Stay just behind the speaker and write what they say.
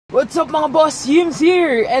What's up mga boss? Yimz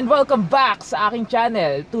here and welcome back sa aking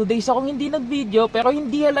channel. 2 days akong hindi nag-video pero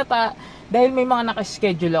hindi halata dahil may mga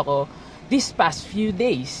nakaschedule ako this past few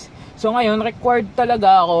days. So ngayon required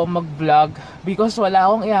talaga ako mag-vlog because wala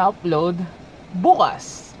akong i-upload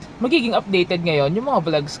bukas. Magiging updated ngayon yung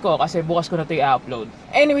mga vlogs ko kasi bukas ko na ito i-upload.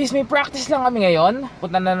 Anyways, may practice lang kami ngayon.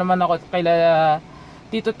 Punta na naman ako kay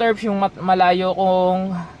Tito Terps, yung malayo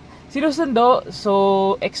kong sinusundo.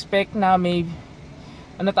 So expect na may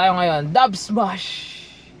ano tayo ngayon? Dub smash!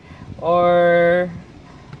 Or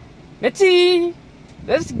let's see!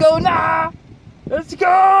 Let's go na! Let's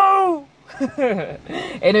go!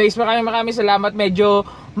 Anyways, maraming salamat. Medyo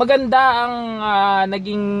maganda ang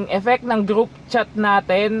naging effect ng group chat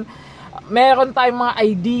natin. Meron tayong mga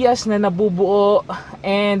ideas na nabubuo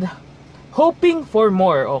and hoping for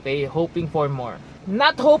more, okay? Hoping for more.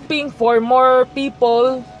 Not hoping for more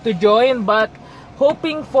people to join, but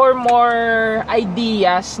hoping for more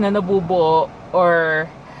ideas na nabubuo or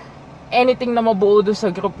anything na mabuo doon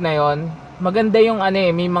sa group na yon. Maganda yung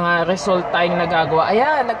may mga result tayong nagagawa.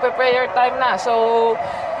 Ayan, nagpe-prayer time na. So,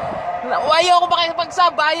 ayaw ko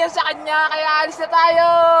makipagsabayan sa kanya, kaya alis na tayo!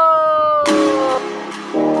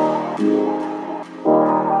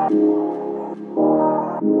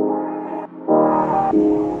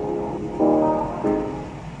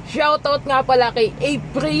 Shoutout nga pala kay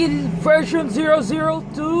April version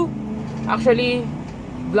 002. Actually,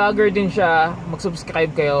 vlogger din siya.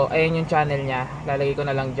 Mag-subscribe kayo. Ayan yung channel niya. Lalagay ko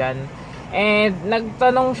na lang dyan. And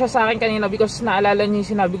nagtanong siya sa akin kanina because naalala niya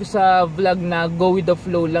yung sinabi ko sa vlog na go with the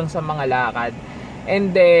flow lang sa mga lakad.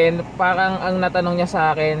 And then, parang ang natanong niya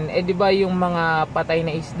sa akin, di ba yung mga patay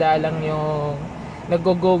na isda lang yung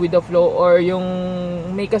nag-go with the flow or yung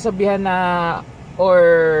may kasabihan na or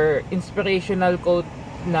inspirational quote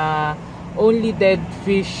na only dead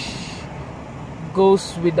fish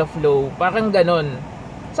goes with the flow. Parang ganon.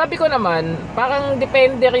 Sabi ko naman, parang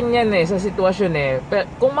depende rin yan sa sitwasyon Pero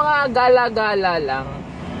kung mga gala-gala lang,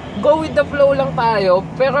 go with the flow lang tayo.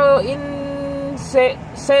 Pero in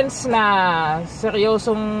sense na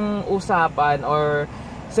seryosong usapan or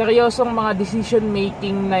seryosong mga decision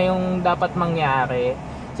making na yung dapat mangyari,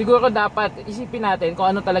 siguro dapat isipin natin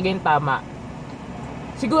kung ano talaga yung tama.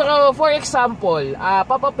 Siguro, for example,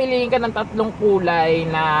 papapiliin ka ng 3 kulay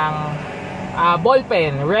ng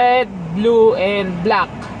ballpen. Red, blue, and black.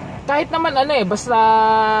 Kahit naman basta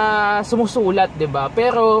sumusulat, 'di ba?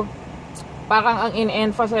 Pero parang ang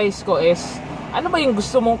in-emphasize ko is ano ba yung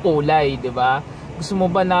gusto mong kulay, 'di ba? Gusto mo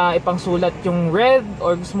ba na ipangsulat yung red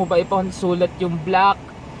or gusto mo ba ipangsulat yung black?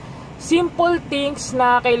 Simple things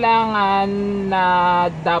na kailangan na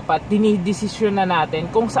dapat dinidesisyon na natin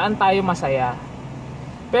kung saan tayo masaya.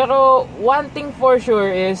 Pero one thing for sure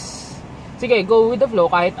is, sige, go with the flow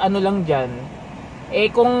kahit ano lang dyan.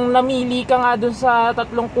 Kung namili ka nga dun sa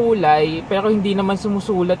 3 kulay, pero hindi naman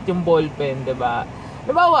sumusulat yung ballpen, diba?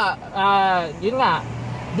 Halimbawa, yun nga,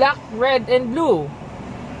 black, red, and blue.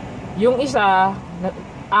 Yung isa,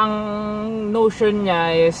 ang notion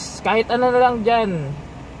niya is, kahit ano na lang dyan,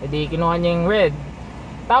 edi kinuha niya yung red.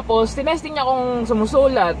 Tapos, tinesting niya kung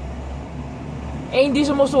sumusulat. Hindi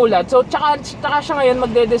sumusulat. So, tsaka siya ngayon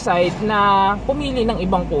magde-decide na pumili ng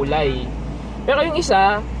ibang kulay. Pero yung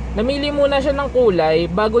isa, namili muna siya ng kulay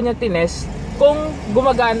bago niya tinest kung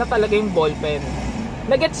gumagana talaga yung ballpen.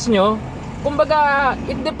 Nagets nyo? Kumbaga,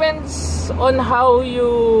 it depends on how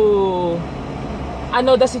you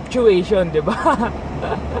the situation, diba?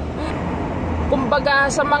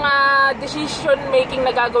 Kumbaga, sa mga decision making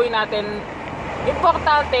na gagawin natin,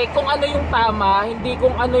 importante kung ano yung tama, hindi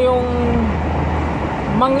kung ano yung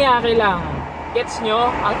mangyari lang. Gets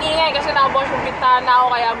nyo? Ang ingay kasi nakabukas yung bintana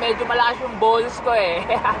ko kaya medyo malakas yung balls ko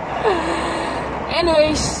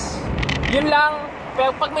Anyways, yun lang.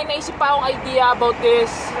 Pero pag may naisip pa akong idea about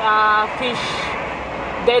this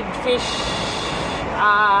dead fish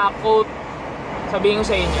quote, sabihin ko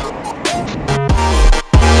sa inyo.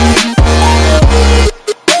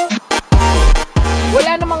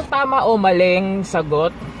 Wala namang tama o maling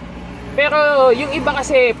sagot. Pero yung iba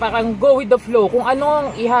kasi parang go with the flow. Kung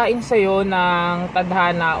anong ihain sa'yo ng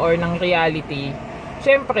tadhana or ng reality,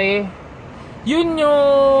 syempre, yun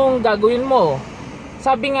yung gagawin mo.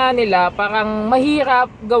 Sabi nga nila, parang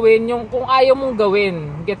mahirap gawin yung kung ayaw mong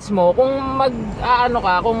gawin. Gets mo? Kung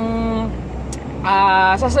kung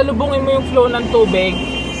sasalubungin mo yung flow ng tubig,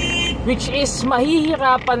 which is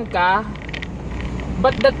mahihirapan ka,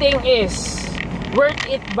 but the thing is, worth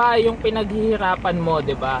it ba yung pinaghihirapan mo,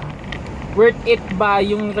 'di ba? Worth it ba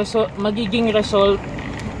yung magiging result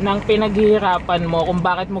ng pinaghihirapan mo kung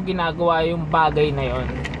bakit mo ginagawa yung bagay na yon?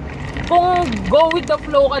 Kung go with the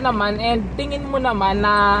flow ka naman and tingin mo naman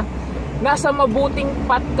na nasa mabuting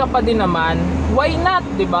path ka pa din naman, why not,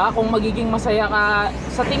 'di ba? Kung magiging masaya ka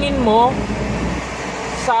sa tingin mo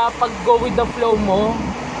sa pag-go with the flow mo,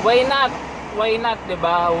 why not? Why not, 'di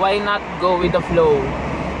ba? Why not go with the flow?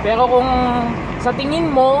 Pero kung sa tingin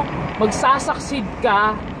mo magsasucceed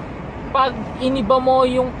ka pag iniba mo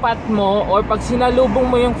yung path mo or pag sinalubong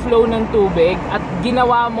mo yung flow ng tubig at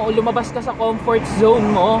ginawa mo o lumabas ka sa comfort zone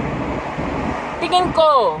mo, tingin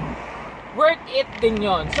ko worth it din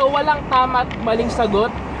yon. So walang tama at maling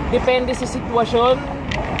sagot, depende sa sitwasyon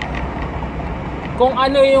kung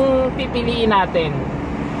ano yung pipiliin natin.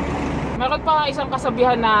 Meron pa isang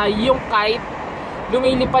kasabihan na yung kite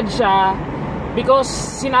lumilipad siya because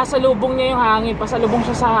sinasalubong niya yung hangin, pasalubong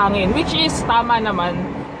siya sa hangin, which is tama naman,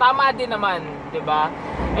 tama din naman, 'di ba?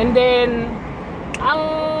 And then ang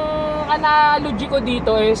analogy ko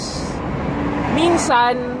dito is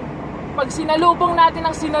minsan pag sinalubong natin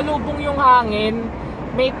ang sinalubong yung hangin,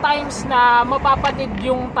 may times na mapapatid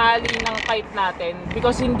yung tali ng kite natin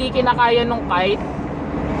because hindi kinakaya ng kite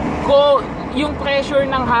ko yung pressure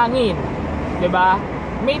ng hangin, 'di ba?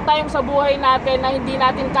 May time sa buhay natin na hindi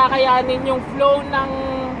natin kakayanin yung flow ng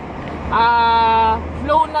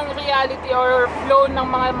reality or flow ng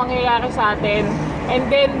mga mangyayari sa atin, and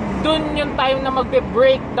then dun yung time na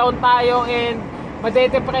magbe-breakdown tayo and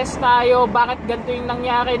madedepress tayo. Bakit ganito yung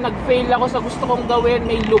nangyari? Nag-fail ako sa gusto kong gawin,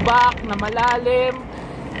 may lubak na malalim.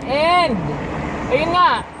 And ayun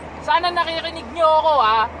nga, sana nakirinig nyo ako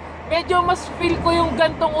medyo mas feel ko yung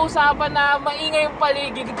gantong usapan na maingay yung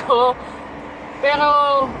paligid ko. Pero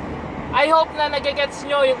I hope na nagigets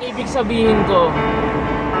nyo yung ibig sabihin ko.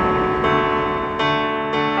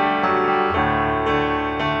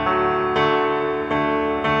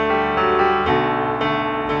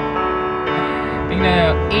 Tingnan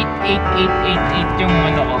nyo, 88888 yung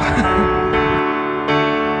ano ko.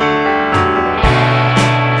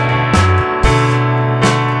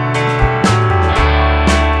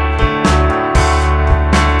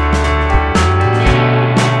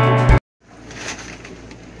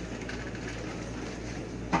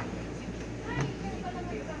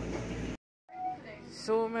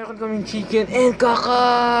 So, meron kaming chicken and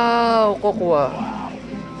kakao. Kukuha.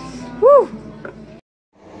 Woo!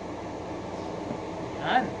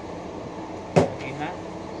 Yan. Okay na.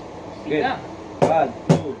 Sige na. 1,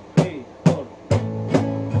 2, 3, 4.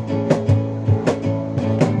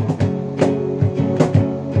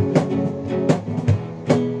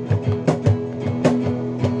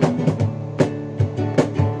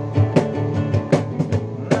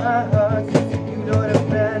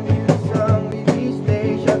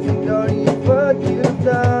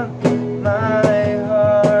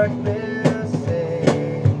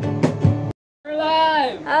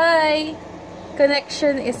 Hi!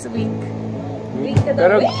 Connection is weak. Weak ka daw.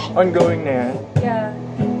 Pero ongoing na yan. Yeah.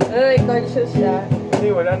 Ay, conscious siya. Hindi,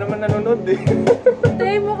 wala naman nanonood eh.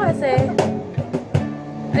 Try mo kasi.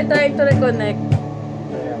 I'm trying to reconnect.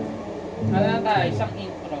 Ano na tayo? Isang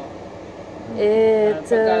intro. It's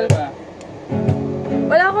Pagkalba.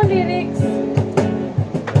 wala akong lyrics.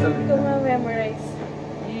 Hindi ko ma-memorize.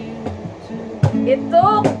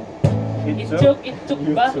 Ito! It took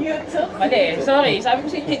ba? Mali, sorry. Sabi ko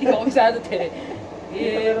sa inyo, hindi ko komisado eh.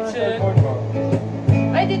 It took.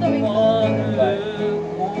 Ay, dito may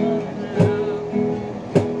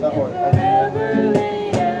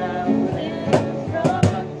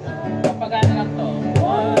Kapagana lang to.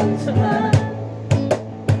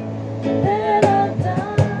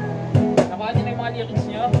 Nakuha niyo na yung mga lyrics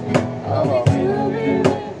nyo?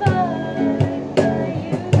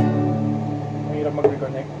 Mahirap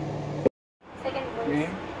mag-reconnect. second verse. Okay.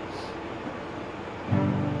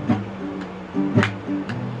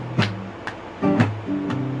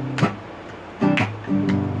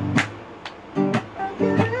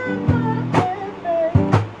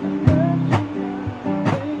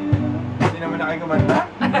 Hindi naman na kayo kumanta?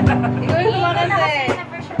 Ikaw yung kumakanta eh.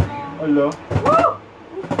 Hello?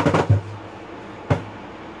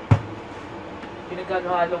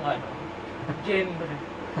 Pinagkakahalong ano? Genre.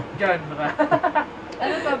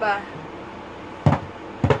 Ano pa ba?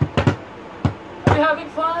 Are you having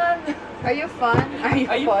fun? Are you fun? Are you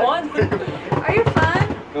Are you fun? fun? Are you fun?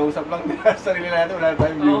 Kausap lang din sa sarili natin, wala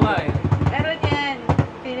tayong view. Oo nga eh. Meron yan.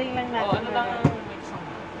 Feeling lang natin. Oo, ano lang ang mix song?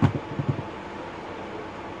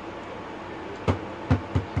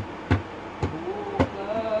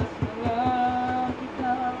 Bukas na lang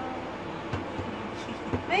kita.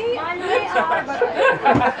 May R ba tayo?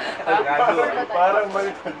 Parang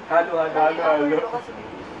baliktad. Halo.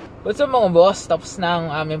 What's up mga boss? Tapos na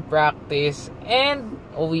ang aming practice and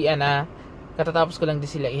uwian na. Katatapos ko lang din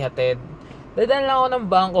sila ihatid. Dadaan lang ako ng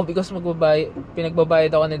bangko because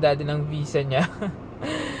pinagbabayad ako ni daddy ng visa niya.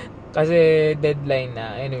 Kasi deadline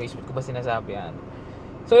na. Anyways, ba't ko ba sinasabi yan?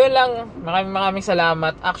 So yun lang, maraming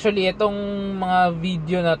salamat. Actually, itong mga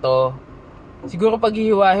video na to, siguro pag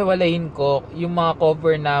hiwa-hiwalayin ko, yung mga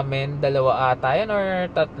cover namin, 2 ata yan or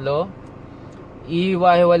 3,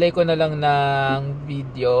 ihiwa-hiwalay ko na lang ng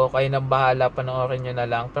video. Kayo nang bahala, panoorin nyo na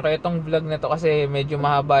lang. Pero itong vlog na to kasi medyo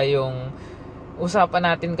mahaba yung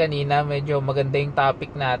usapan natin kanina, medyo maganda yung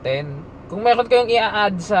topic natin. Kung meron kayong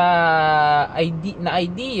i-add sa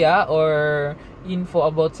idea or info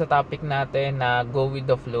about sa topic natin na go with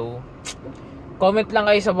the flow, comment lang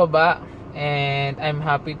kayo sa baba and I'm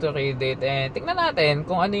happy to read it and tingnan natin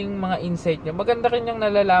kung ano yung mga insight nyo. Maganda rin yung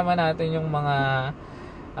nalalaman natin yung mga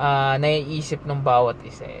naiisip ng bawat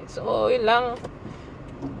isa. So yun lang,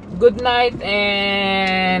 good night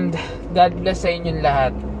and God bless sa inyong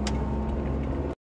lahat.